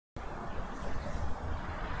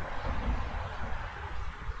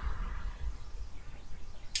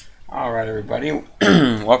All right, everybody.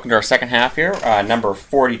 Welcome to our second half here, number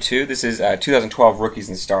 42. This is 2012 Rookies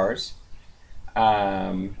and Stars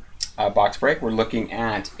box break. We're looking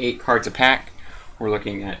at 8 cards a pack. We're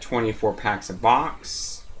looking at 24 packs a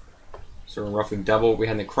box. So we're roughly double what we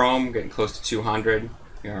had in the Chrome, getting close to 200,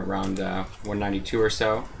 around 192 or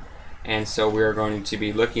so. And so we're going to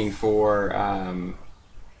be looking for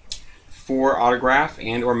 4 autograph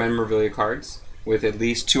and or memorabilia cards with at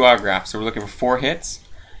least 2 autographs. So we're looking for 4 hits.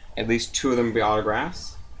 At least 2 of them will be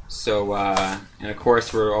autographs. So, and of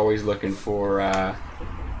course, we're always looking for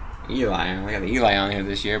Eli. I got the Eli on here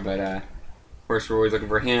this year, but of course, we're always looking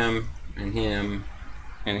for him and him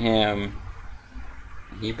and him.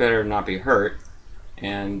 He better not be hurt.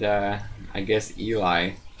 And I guess Eli.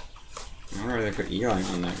 I wonder where they put Eli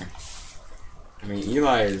on there. I mean,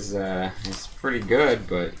 Eli is pretty good,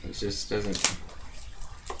 but it just doesn't.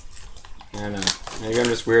 I don't know. Maybe I'm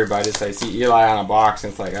just weird, but I see Eli on a box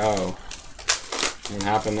and it's like, oh, what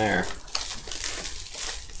happened there?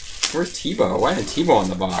 Where's Tebow? Why isn't Tebow on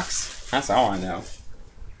the box? That's all I know.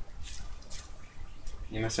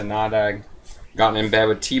 He must have not gotten in bed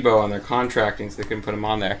with Tebow on their contracting, so they couldn't put him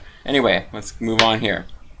on there. Anyway, let's move on here.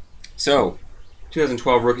 So,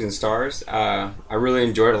 2012 Rookies and Stars. I really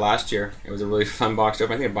enjoyed it last year. It was a really fun box to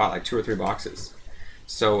open. I think I bought like 2 or 3 boxes.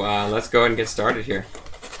 So let's go ahead and get started here.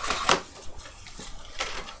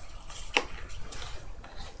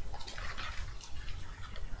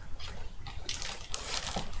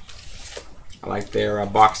 I like their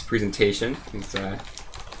box presentation. It's,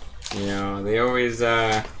 they always,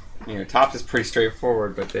 Topps is pretty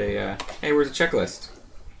straightforward, but they, hey, where's the checklist?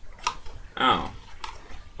 Oh,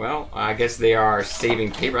 well, I guess they are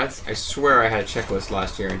saving paper. I swear I had a checklist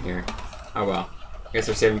last year in here. Oh well, I guess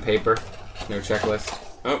they're saving paper. No checklist.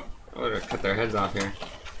 Oh, they're gonna cut their heads off here.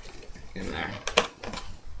 In there.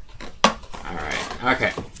 All right.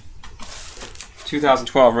 Okay.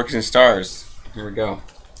 2012 Rookies and Stars. Here we go.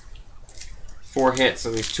 4 hits,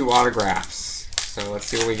 at least 2 autographs. So let's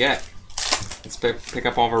see what we get. Let's pick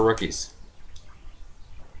up all of our rookies.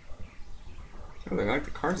 Oh, they like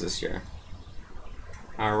the cards this year.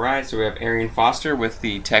 Alright, so we have Arian Foster with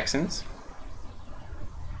the Texans.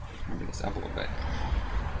 Bring this up a little bit.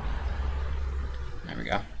 There we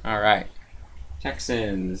go. Alright.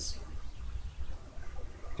 Texans.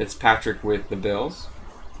 Fitzpatrick with the Bills.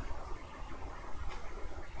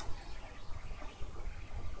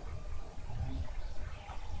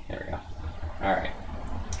 There we go. Alright.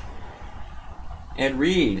 Ed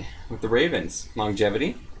Reed with the Ravens.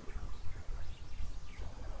 Longevity.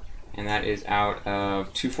 And that is out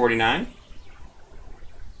of 249.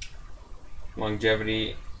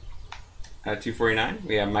 Longevity at 249.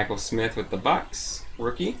 We have Michael Smith with the Bucks.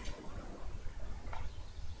 Rookie.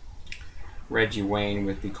 Reggie Wayne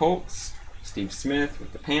with the Colts. Steve Smith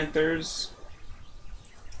with the Panthers.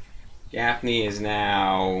 Gaffney is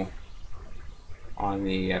now on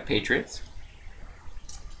the Patriots.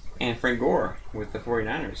 And Frank Gore with the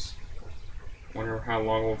 49ers. Wonder how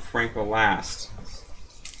long Frank will last. Let's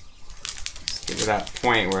get to that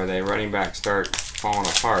point where the running backs start falling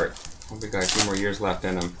apart. Hope we got a few more years left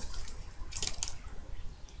in them.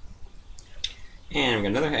 And we got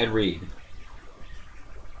another Ed Reed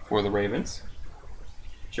for the Ravens.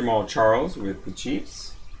 Jamal Charles with the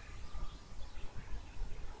Chiefs.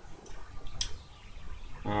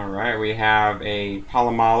 Alright, we have a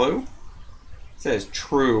Palomalu. It says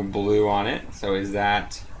True Blue on it. So is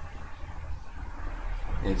that...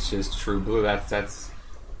 It's just True Blue. That's...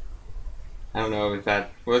 I don't know if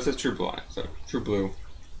that... Well, it says True Blue on it. So True Blue.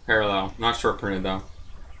 Parallel. Not short printed though.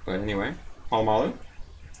 But anyway. Palomalu.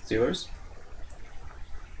 Steelers.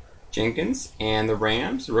 Jenkins and the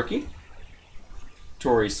Rams. Rookie.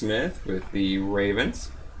 Torrey Smith with the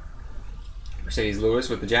Ravens. Mercedes Lewis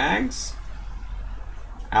with the Jags.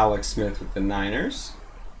 Alex Smith with the Niners.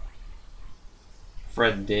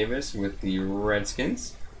 Fred Davis with the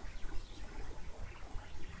Redskins.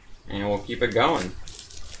 And we'll keep it going.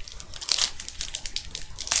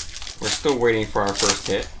 We're still waiting for our first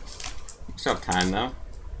hit. We still have time though.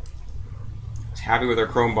 Happy with our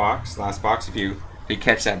Chrome box. Last box, if you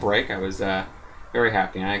catch that break, I was very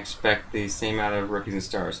happy. And I expect the same out of Rookies and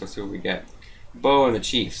Stars. Let's see what we get. Bo and the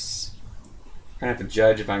Chiefs. I'm going to have to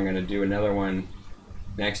judge if I'm going to do another one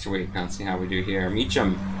next week. I'll see how we do here.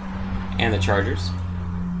 Meacham and the Chargers.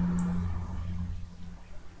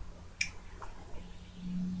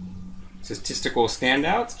 Statistical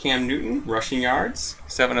standouts. Cam Newton, rushing yards,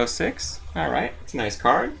 706. Alright, it's a nice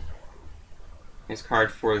card. Nice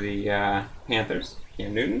card for the Panthers.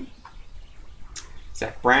 Cam Newton.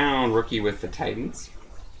 Zach Brown, rookie with the Titans.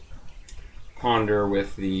 Ponder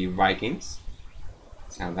with the Vikings.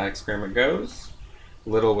 That's how that experiment goes.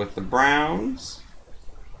 Little with the Browns.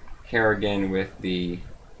 Kerrigan with the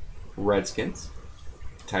Redskins.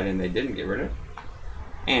 Tight end they didn't get rid of.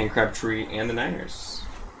 And Crabtree and the Niners.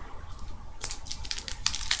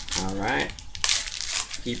 Alright.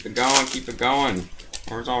 Keep it going, keep it going.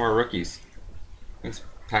 Where's all our rookies? This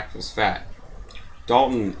pack feels fat.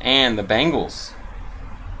 Dalton and the Bengals.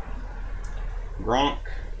 Gronk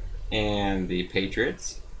and the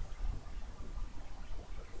Patriots.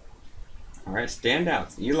 Alright,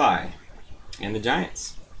 standouts. Eli and the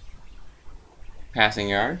Giants. Passing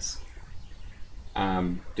yards.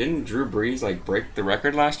 Didn't Drew Brees like break the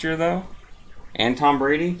record last year though? And Tom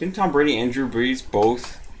Brady? Didn't Tom Brady and Drew Brees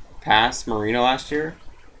both pass Marino last year?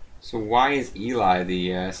 So why is Eli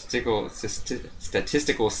the statistical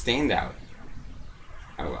standout?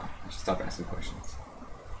 Oh well, I should stop asking questions.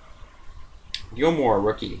 Gilmore,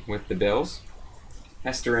 rookie with the Bills.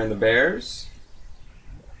 Hester and the Bears.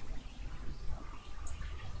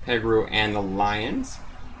 Pettigrew and the Lions.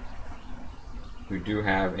 We do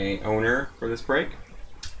have a owner for this break.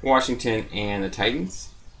 Washington and the Titans.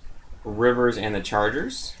 Rivers and the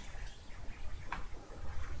Chargers.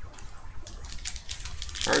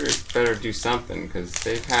 Chargers better do something because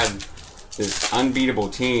they've had this unbeatable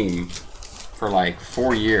team for like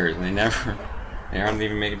 4 years and they don't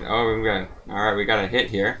even make it. Oh, we got a hit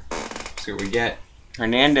here. Let's see what we get.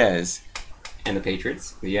 Hernandez and the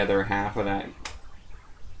Patriots, the other half of that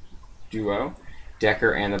duo.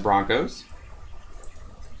 Decker and the Broncos.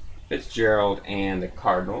 Fitzgerald and the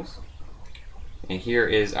Cardinals. And here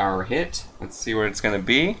is our hit. Let's see what it's going to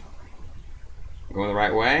be. Going the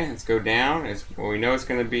right way. Let's go down. Well, we know it's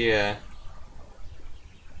going to be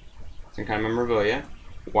some kind of memorabilia.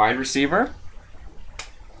 Wide receiver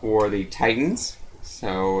for the Titans.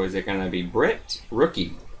 So is it going to be Britt?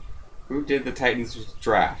 Rookie. Who did the Titans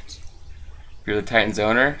draft? If you're the Titans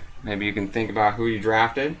owner, maybe you can think about who you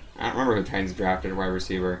drafted. I don't remember who the Titans drafted wide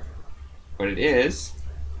receiver. But it is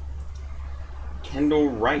Kendall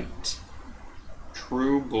Wright.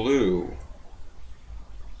 True Blue.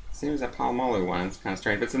 Same as that Palomalu one. It's kind of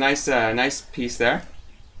strange, but it's a nice piece there.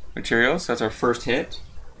 Materials. So that's our first hit.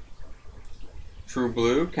 True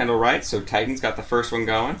Blue, Kendall Wright. So Titans got the first one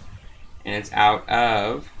going, and it's out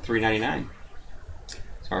of $3.99. So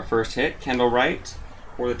our first hit, Kendall Wright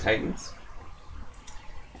for the Titans,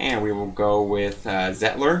 and we will go with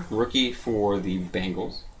Zettler, rookie for the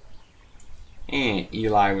Bengals. And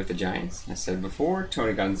Eli with the Giants. As I said before,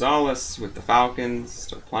 Tony Gonzalez with the Falcons,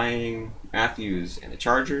 still playing. Matthews and the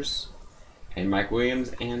Chargers. And Mike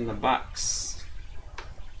Williams and the Bucks.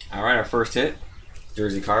 Alright, our first hit.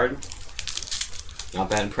 Jersey card. Not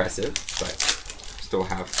that impressive, but still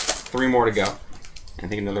have 3 more to go. I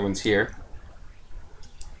think another one's here.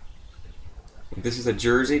 If this is a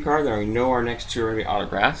jersey card, then we know our next 2 are going to be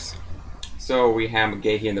autographs. So we have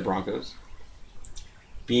McGahee and the Broncos.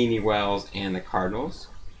 Beanie Wells and the Cardinals.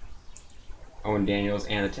 Owen Daniels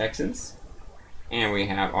and the Texans. And we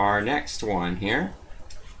have our next one here.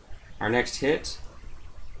 Our next hit.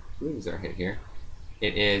 Who is our hit here?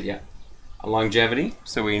 It is, a longevity.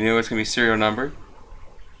 So we knew it's going to be serial numbered.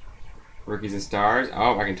 Rookies and Stars.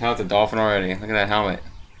 Oh, I can tell it's a Dolphin already. Look at that helmet.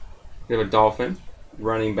 We have a Dolphin.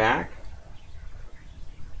 Running back.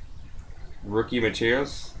 Rookie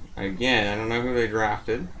materials. Again, I don't know who they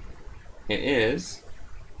drafted. It is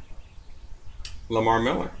Lamar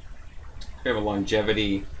Miller. We have a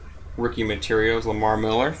longevity rookie materials Lamar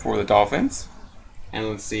Miller for the Dolphins. And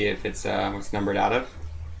let's see if it's what's numbered out of.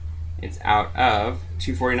 It's out of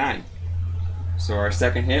 249. So our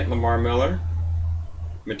second hit, Lamar Miller.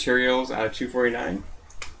 Materials out of 249.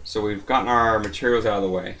 So we've gotten our materials out of the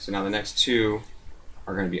way. So now the next 2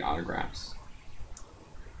 are going to be autographs.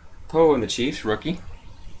 Poe and the Chiefs, rookie.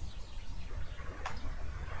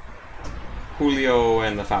 Julio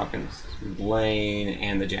and the Falcons. Blaine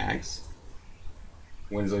and the Jags.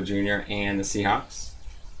 Winslow Jr. and the Seahawks.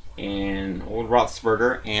 And old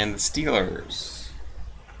Roethlisberger and the Steelers.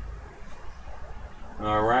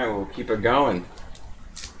 Alright, we'll keep it going.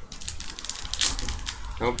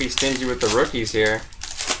 Don't be stingy with the rookies here.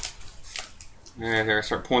 Alright, I gotta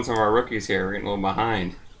start pulling some of our rookies here. We're getting a little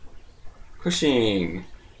behind. Cushing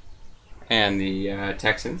and the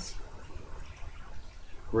Texans.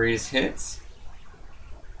 Greatest hits.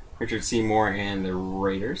 Richard Seymour and the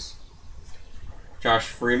Raiders. Josh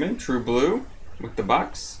Freeman, True Blue with the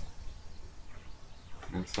Bucks.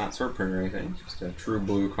 That's not sword print or anything, just a True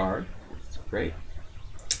Blue card. That's great.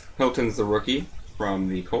 Hilton's the rookie from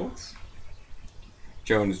the Colts.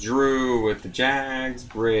 Jones Drew with the Jags.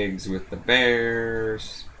 Briggs with the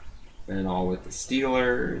Bears. Then all with the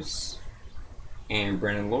Steelers. And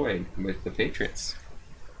Brennan Lloyd with the Patriots.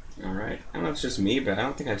 All right. I don't know if it's just me, but I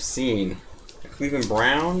don't think I've seen a Cleveland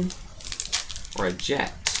Brown or a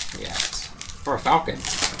Jet yet. Or a Falcon.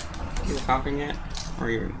 See the Falcon yet? Or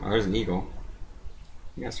even, oh, there's an Eagle.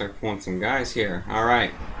 You gotta start pulling some guys here. All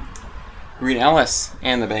right. Green Ellis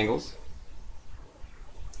and the Bengals.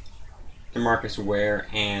 DeMarcus Ware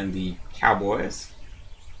and the Cowboys.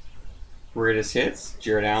 Greatest hits,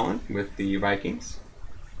 Jared Allen with the Vikings.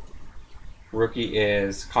 Rookie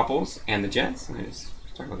is Couples and the Jets. Let's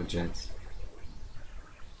talk about the Jets.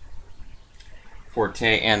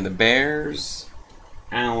 Forte and the Bears.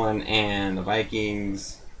 Allen and the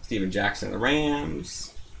Vikings. Steven Jackson and the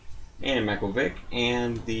Rams. And Michael Vick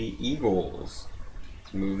and the Eagles.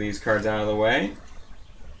 Let's move these cards out of the way.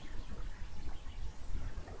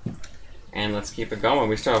 And let's keep it going.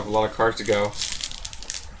 We still have a lot of cards to go.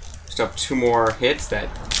 We still have 2 more hits that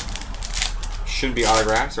should be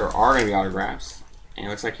autographs or are going to be autographs. And it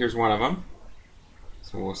looks like here's one of them.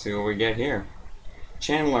 So we'll see what we get here.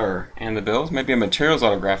 Chandler and the Bills. Maybe a materials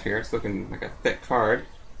autograph here. It's looking like a thick card.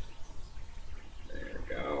 There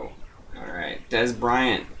we go. Alright. Des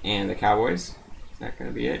Bryant and the Cowboys. Is that going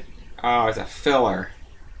to be it? Oh, it's a filler.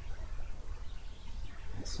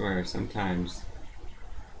 I swear, sometimes.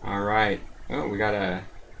 Alright. Oh, we got a...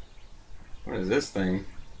 What is this thing?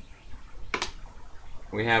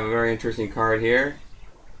 We have a very interesting card here.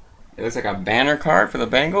 It looks like a banner card for the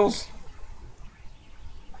Bengals.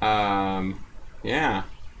 Yeah.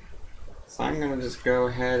 So I'm going to just go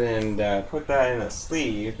ahead and put that in a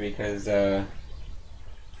sleeve because...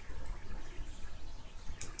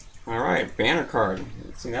 Alright, banner card.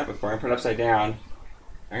 I've seen that before. I put it upside down.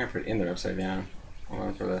 I'm going to put it in there upside down. Hold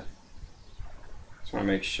on for the... Just want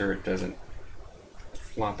to make sure it doesn't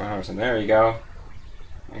flop out or something. There you go.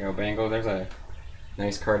 There you go, Bengals. There's a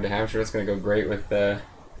nice card to have. I'm sure it's going to go great with the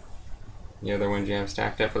other ones you have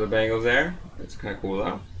stacked up for the Bengals there. It's kind of cool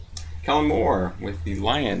though. Kellen Moore with the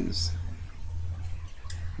Lions.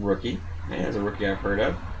 Rookie. Yeah, there's a rookie I've heard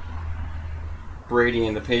of. Brady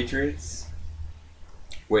and the Patriots.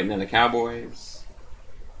 Witten and the Cowboys.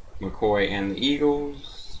 McCoy and the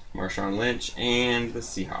Eagles. Marshawn Lynch and the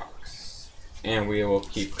Seahawks. And we will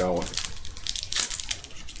keep going.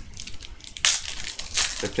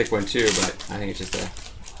 It's a thick one too, but I think it's just a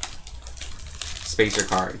spacer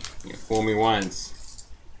card. You fool me once.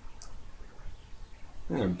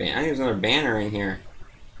 Another I think there's another banner in here.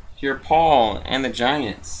 Here, Paul and the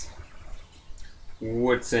Giants.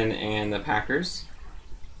 Woodson and the Packers.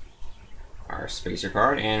 Our spacer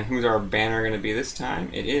card. And who's our banner going to be this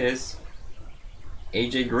time? It is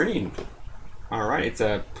AJ Green. Alright, it's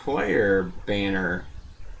a player banner.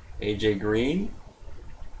 AJ Green.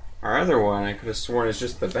 Our other one, I could have sworn is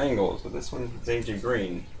just the Bengals, but this one is AJ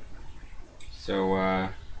Green. So,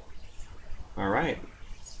 alright.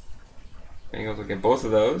 Bengals will get both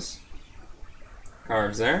of those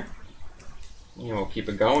cards there. And we'll keep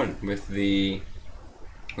it going with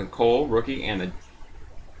Cole, rookie, and the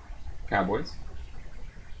Cowboys.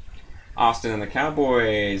 Austin and the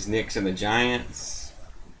Cowboys. Knicks and the Giants.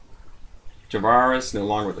 Javaris no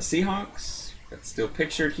longer with the Seahawks. That's still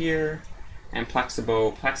pictured here. And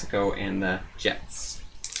Plaxico and the Jets.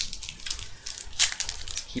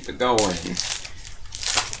 Let's keep it going.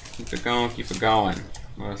 Keep it going, keep it going.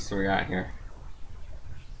 What else do we got here?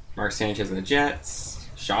 Mark Sanchez and the Jets.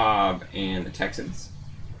 Schaub and the Texans.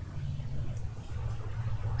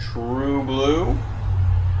 True Blue.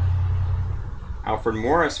 Alfred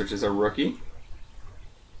Morris, which is a rookie.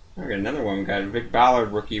 We got another one. We got Vic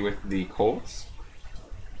Ballard, rookie with the Colts.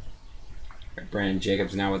 Got Brandon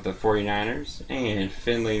Jacobs now with the 49ers. And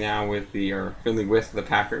Finley now with the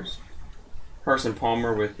Packers. Carson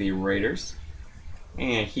Palmer with the Raiders.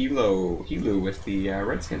 And Helu with the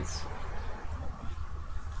Redskins.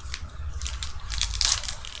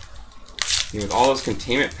 And with all those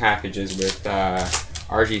containment packages with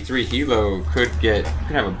RG3, Helu could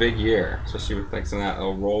have a big year, especially with like some of that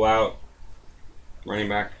little rollout, running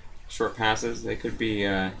back short passes. They could be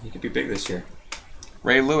he could be big this year.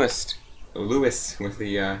 Ray Lewis with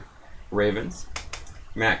the Ravens.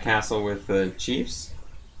 Matt Castle with the Chiefs.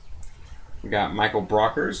 We got Michael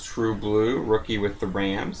Brockers, True Blue, rookie with the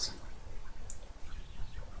Rams.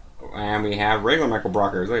 And we have regular Michael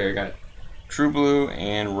Brockers. Look, we got True Blue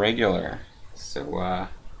and regular. So,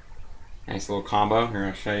 nice little combo. Here,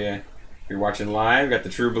 I'll show you. If you're watching live, we got the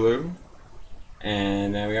True Blue.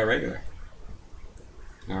 And then we got regular.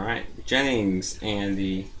 Alright, Jennings and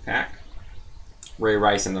the Pack. Ray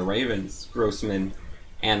Rice and the Ravens. Grossman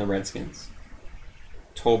and the Redskins.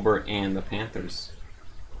 Tolbert and the Panthers.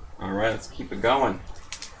 Alright, let's keep it going.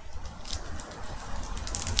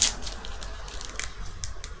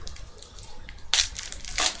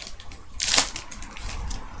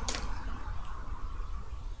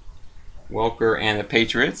 Welker and the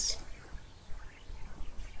Patriots.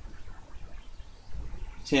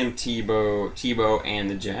 Tim Tebow and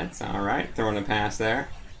the Jets. All right, throwing a pass there.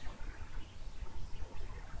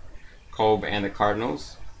 Kolb and the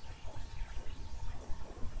Cardinals.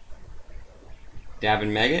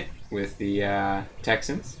 Davin Meggett with the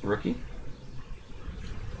Texans, rookie.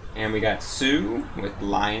 And we got Sue with the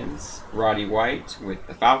Lions. Roddy White with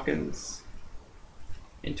the Falcons.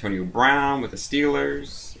 Antonio Brown with the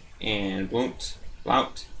Steelers. And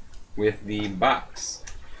Blount with the Bucks.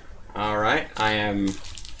 All right, I am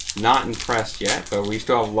not impressed yet, but we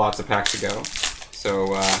still have lots of packs to go.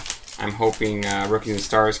 So I'm hoping Rookies and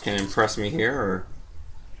Stars can impress me here, or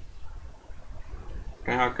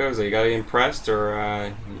kind of how it goes. You gotta be impressed,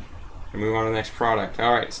 or move on to the next product.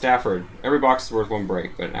 All right, Stafford. Every box is worth one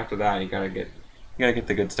break, but after that, you gotta get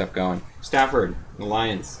the good stuff going. Stafford, the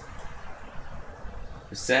Lions.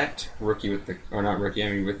 Set rookie with the, or not rookie,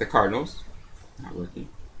 I mean with the Cardinals, not rookie.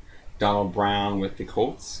 Donald Brown with the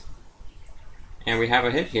Colts. And we have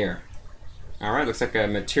a hit here. Alright, looks like a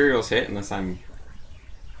materials hit, unless I'm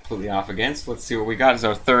completely off again. So let's see what we got as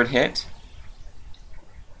our third hit.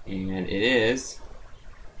 And it is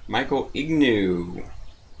Michael Ignu.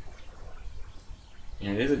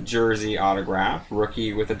 And it is a jersey autograph.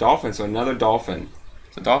 Rookie with the Dolphins, so another Dolphin.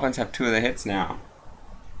 So Dolphins have two of the hits now.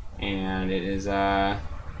 And it is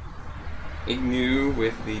Ignu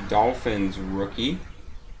with the Dolphins rookie.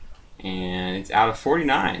 And it's out of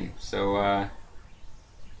 49. So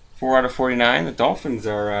 4 out of 49. The Dolphins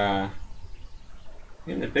are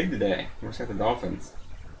getting it big today. Looks like the Dolphins.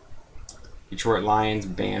 Detroit Lions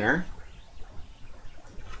banner.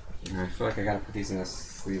 And I feel like I gotta put these in a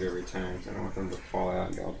sleeve every time, so I don't want them to fall out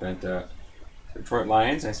and get all bent up. So Detroit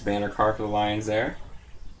Lions, nice banner card for the Lions there.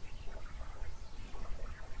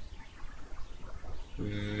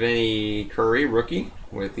 Vinny Curry, rookie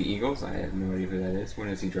with the Eagles. I have no idea who that is. When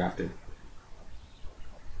is he drafted?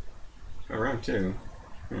 Around 2.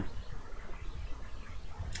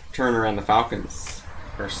 Turner and the Falcons.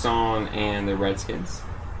 Garcon and the Redskins.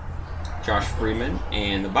 Josh Freeman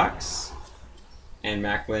and the Bucks. And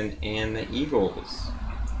Macklin and the Eagles.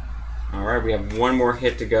 Alright, we have one more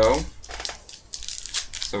hit to go.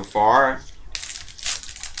 So far,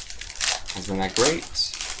 hasn't been that great.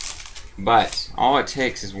 But all it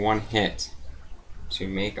takes is one hit to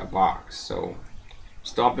make a box. So,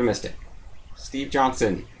 still optimistic. Steve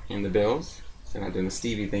Johnson and the Bills. So not doing the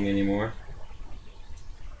Stevie thing anymore.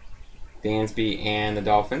 Dansby and the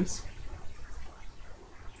Dolphins.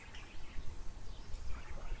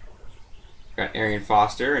 Got Arian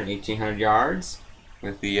Foster and 1,800 yards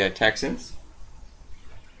with the Texans.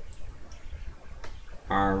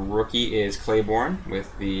 Our rookie is Claiborne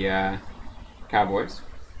with the Cowboys.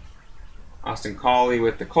 Austin Collie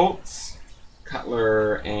with the Colts.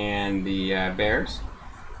 Cutler and the Bears.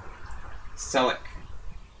 Selleck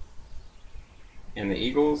and the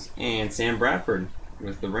Eagles. And Sam Bradford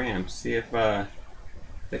with the Rams. See if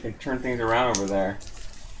they can turn things around over there.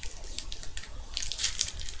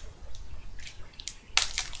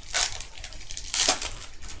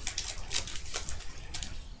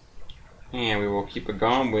 And we will keep it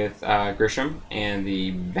going with Grisham and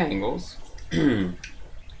the Bengals.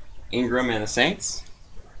 Ingram and the Saints.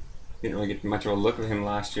 Didn't really get much of a look at him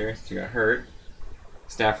last year since he got hurt.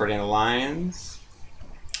 Stafford and the Lions.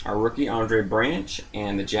 Our rookie, Andre Branch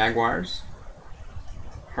and the Jaguars.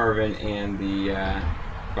 Harvin and the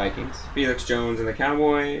Vikings. Felix Jones and the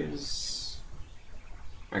Cowboys.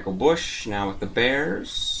 Michael Bush now with the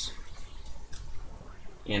Bears.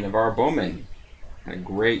 And Navarre Bowman. Had a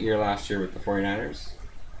great year last year with the 49ers.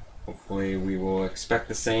 Hopefully we will expect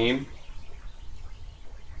the same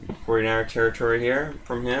 49er territory here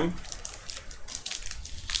from him.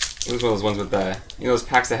 It was one of those ones with the, you know, those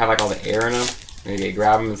packs that have like all the air in them? Maybe you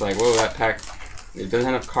grab them, it's like, whoa, that pack, it doesn't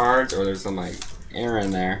have enough cards, or there's some like air in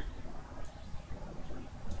there.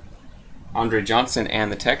 Andre Johnson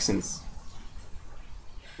and the Texans.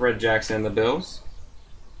 Fred Jackson and the Bills.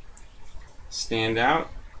 Standout.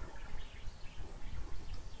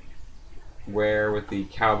 Ware with the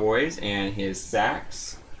Cowboys and his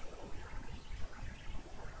sacks.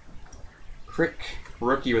 Crick,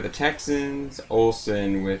 rookie with the Texans.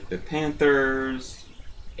 Olsen with the Panthers.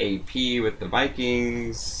 AP with the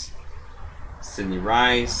Vikings. Sidney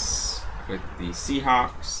Rice with the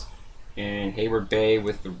Seahawks. And Hayward Bay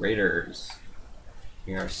with the Raiders.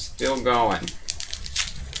 We are still going.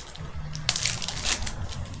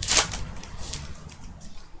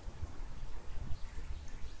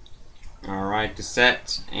 Alright,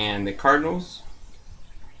 Dissett and the Cardinals.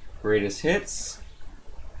 Greatest hits.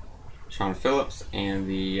 Sean Phillips and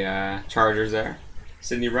the Chargers there.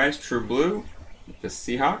 Sidney Rice, True Blue, with the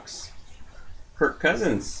Seahawks. Kirk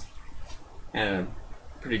Cousins had a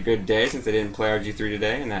pretty good day since they didn't play RG3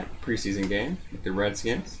 today in that preseason game with the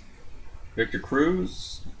Redskins. Victor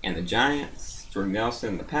Cruz and the Giants. Jordan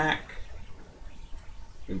Nelson, the Pack.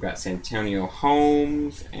 We've got Santonio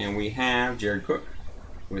Holmes, and we have Jared Cook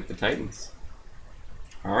with the Titans.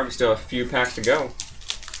 All right, we still have a few packs to go.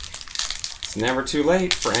 It's never too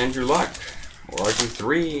late for Andrew Luck or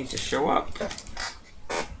RG3 to show up.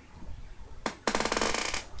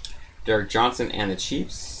 Derek Johnson and the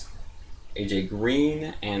Chiefs. AJ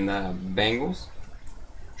Green and the Bengals.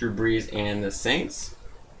 Drew Brees and the Saints.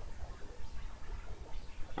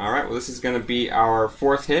 All right, well, this is going to be our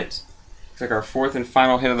fourth hit. Looks like our fourth and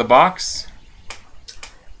final hit of the box.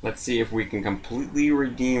 Let's see if we can completely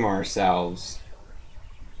redeem ourselves.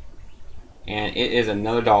 And it is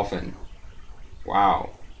another Dolphin.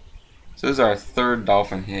 Wow. So this is our third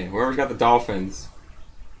Dolphin hit. Whoever's got the Dolphins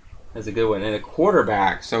has a good one. And a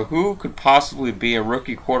quarterback. So who could possibly be a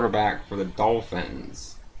rookie quarterback for the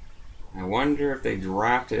Dolphins? I wonder if they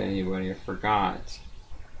drafted anybody. I forgot.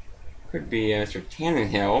 Could be Mr.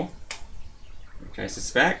 Tannehill, which I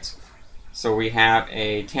suspect. So we have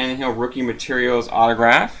a Tannehill Rookie Materials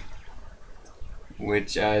autograph,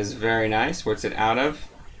 which is very nice. What's it out of?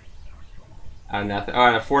 Out of nothing. Oh,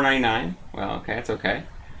 out of $4.99. Well, okay, that's okay.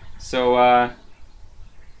 So, at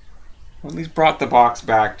least brought the box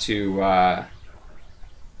back to all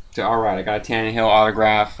right. I got a Tannehill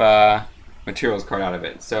autograph materials card out of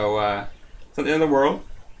it. So, it's not the end of the world.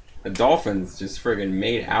 The Dolphins just friggin'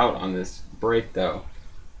 made out on this break, though.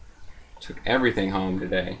 Took everything home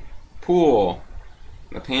today. Poole,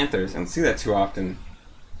 the Panthers. I don't see that too often.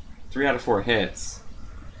 3 out of 4 hits.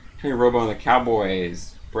 Tony Romo and the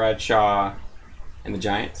Cowboys. Bradshaw and the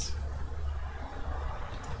Giants.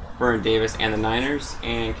 Vernon Davis and the Niners.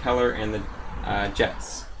 And Keller and the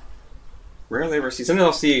Jets. Rarely ever see. Sometimes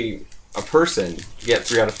I'll see a person get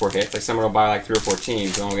 3 out of 4 hits. Like someone will buy like 3 or 4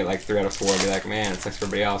 teams and only get like 3 out of 4. I'll be like, man, it sucks for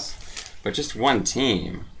everybody else. But just one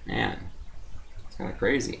team, man, it's kind of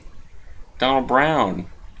crazy. Donald Brown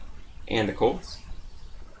and the Colts.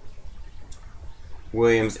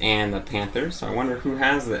 Williams and the Panthers. So I wonder who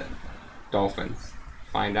has the Dolphins.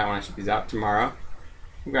 Find out when I ship these out tomorrow.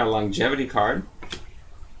 We've got a longevity card.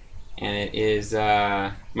 And it is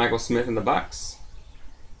Michael Smith and the Bucks.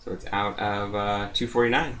 So it's out of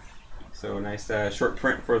 $249. So a nice short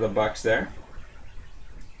print for the Bucks there.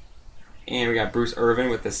 And we got Bruce Irvin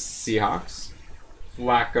with the Seahawks.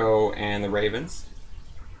 Flacco and the Ravens.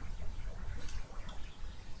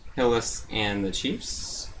 Hillis and the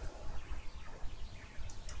Chiefs.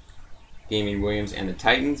 Damian Williams and the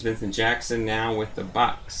Titans. Vincent Jackson now with the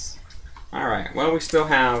Bucks. Alright, well, we still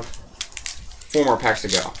have 4 more packs to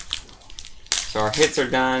go. So our hits are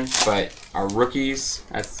done, but our rookies,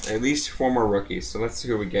 that's at least 4 more rookies. So let's see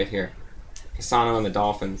who we get here. Casano and the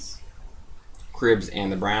Dolphins. Cribbs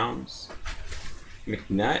and the Browns.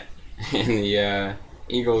 McNutt and the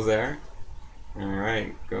Eagles there.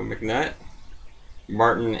 Alright, go McNutt.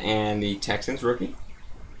 Martin and the Texans rookie.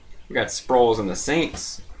 We got Sproles and the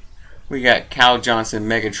Saints. We got Cal Johnson,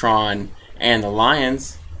 Megatron, and the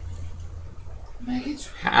Lions.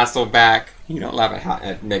 Hasselback. You don't laugh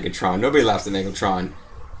at Megatron. Nobody laughs at Megatron.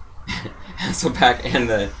 Hasselback and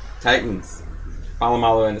the Titans.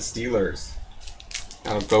 Palomalo and the Steelers.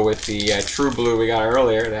 That'll go with the True Blue we got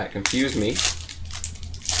earlier. That confused me.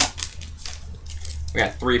 We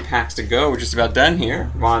got 3 packs to go. We're just about done here.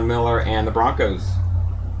 Von Miller and the Broncos.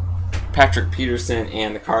 Patrick Peterson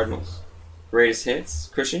and the Cardinals. Greatest hits,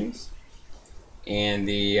 Cushings. And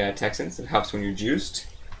the Texans. It helps when you're juiced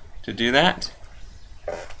to do that.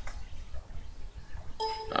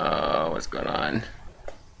 Oh, what's going on?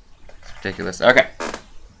 It's ridiculous. Okay.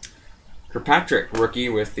 Kirkpatrick, rookie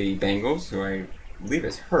with the Bengals, who I believe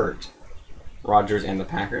is hurt. Rodgers and the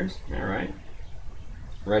Packers. All right.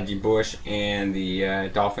 Reggie Bush and the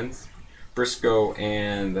Dolphins. Briscoe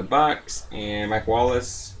and the Bucks. And Mike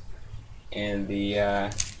Wallace and the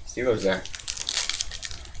Steelers there.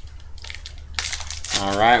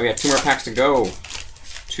 All right, we have 2 more packs to go.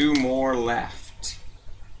 2 more left.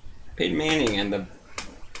 Peyton Manning and the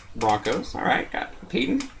Broncos. All right, got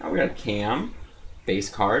Peyton. Oh, we got Cam. Base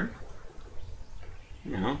card.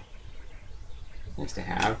 You know, nice to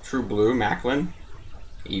have. True Blue, Macklin.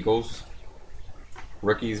 Eagles.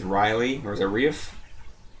 Rookies, Riley. Or is it Reef?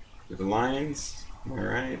 With the Lions. All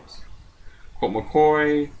right. Colt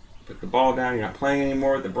McCoy. Put the ball down. You're not playing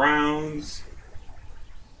anymore with the Browns.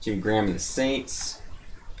 Jimmy Graham and the Saints.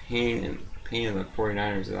 Payne and the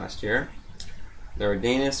 49ers last year. Larry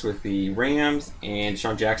Danis with the Rams. And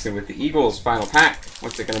Sean Jackson with the Eagles. Final pack.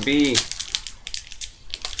 What's it going to be?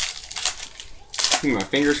 Keeping my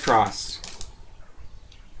fingers crossed.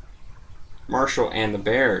 Marshall and the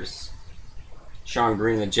Bears. Sean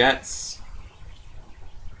Green, the Jets.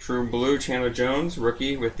 True Blue, Chandler Jones,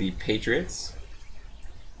 rookie with the Patriots.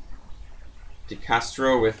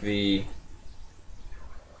 DeCastro with the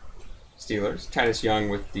Steelers. Titus Young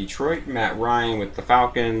with Detroit. Matt Ryan with the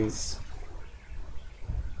Falcons.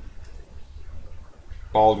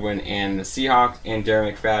 Baldwin and the Seahawks. And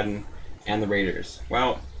Darren McFadden and the Raiders.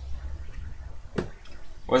 Well,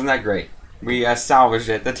 wasn't that great. We salvaged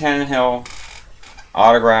it. The Tannehill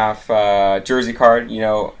autograph jersey card, you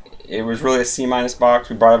know, it was really a C- box.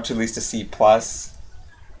 We brought it up to at least a C+, A+ box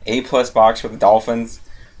for the Dolphins.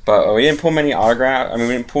 But we didn't pull many autographs. I mean,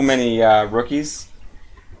 we didn't pull many rookies.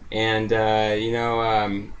 And, you know,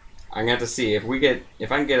 I'm going to have to see. If I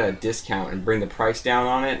can get a discount and bring the price down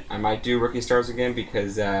on it, I might do rookie stars again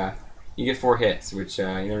because you get 4 hits, which you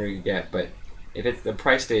never really get. But if the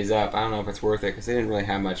price stays up, I don't know if it's worth it because they didn't really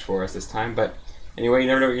have much for us this time. But anyway, you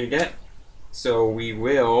never know what you're going to get. So we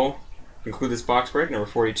will conclude this box break, number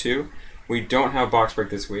 42. We don't have box break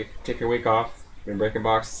this week. Take a week off. We've been breaking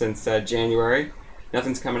box since January.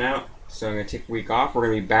 Nothing's coming out, so I'm going to take a week off. We're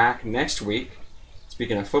going to be back next week,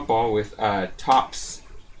 speaking of football, with Topps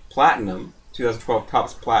Platinum, 2012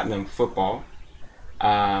 Topps Platinum Football.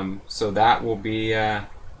 So that will be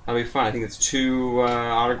that'll be fun. I think it's 2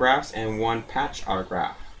 autographs and 1 patch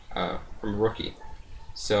autograph from rookie.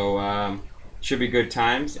 So should be good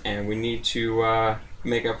times, and we need to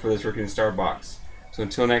make up for this Rookie and Star box. So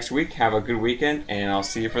until next week, have a good weekend, and I'll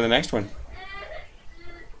see you for the next one.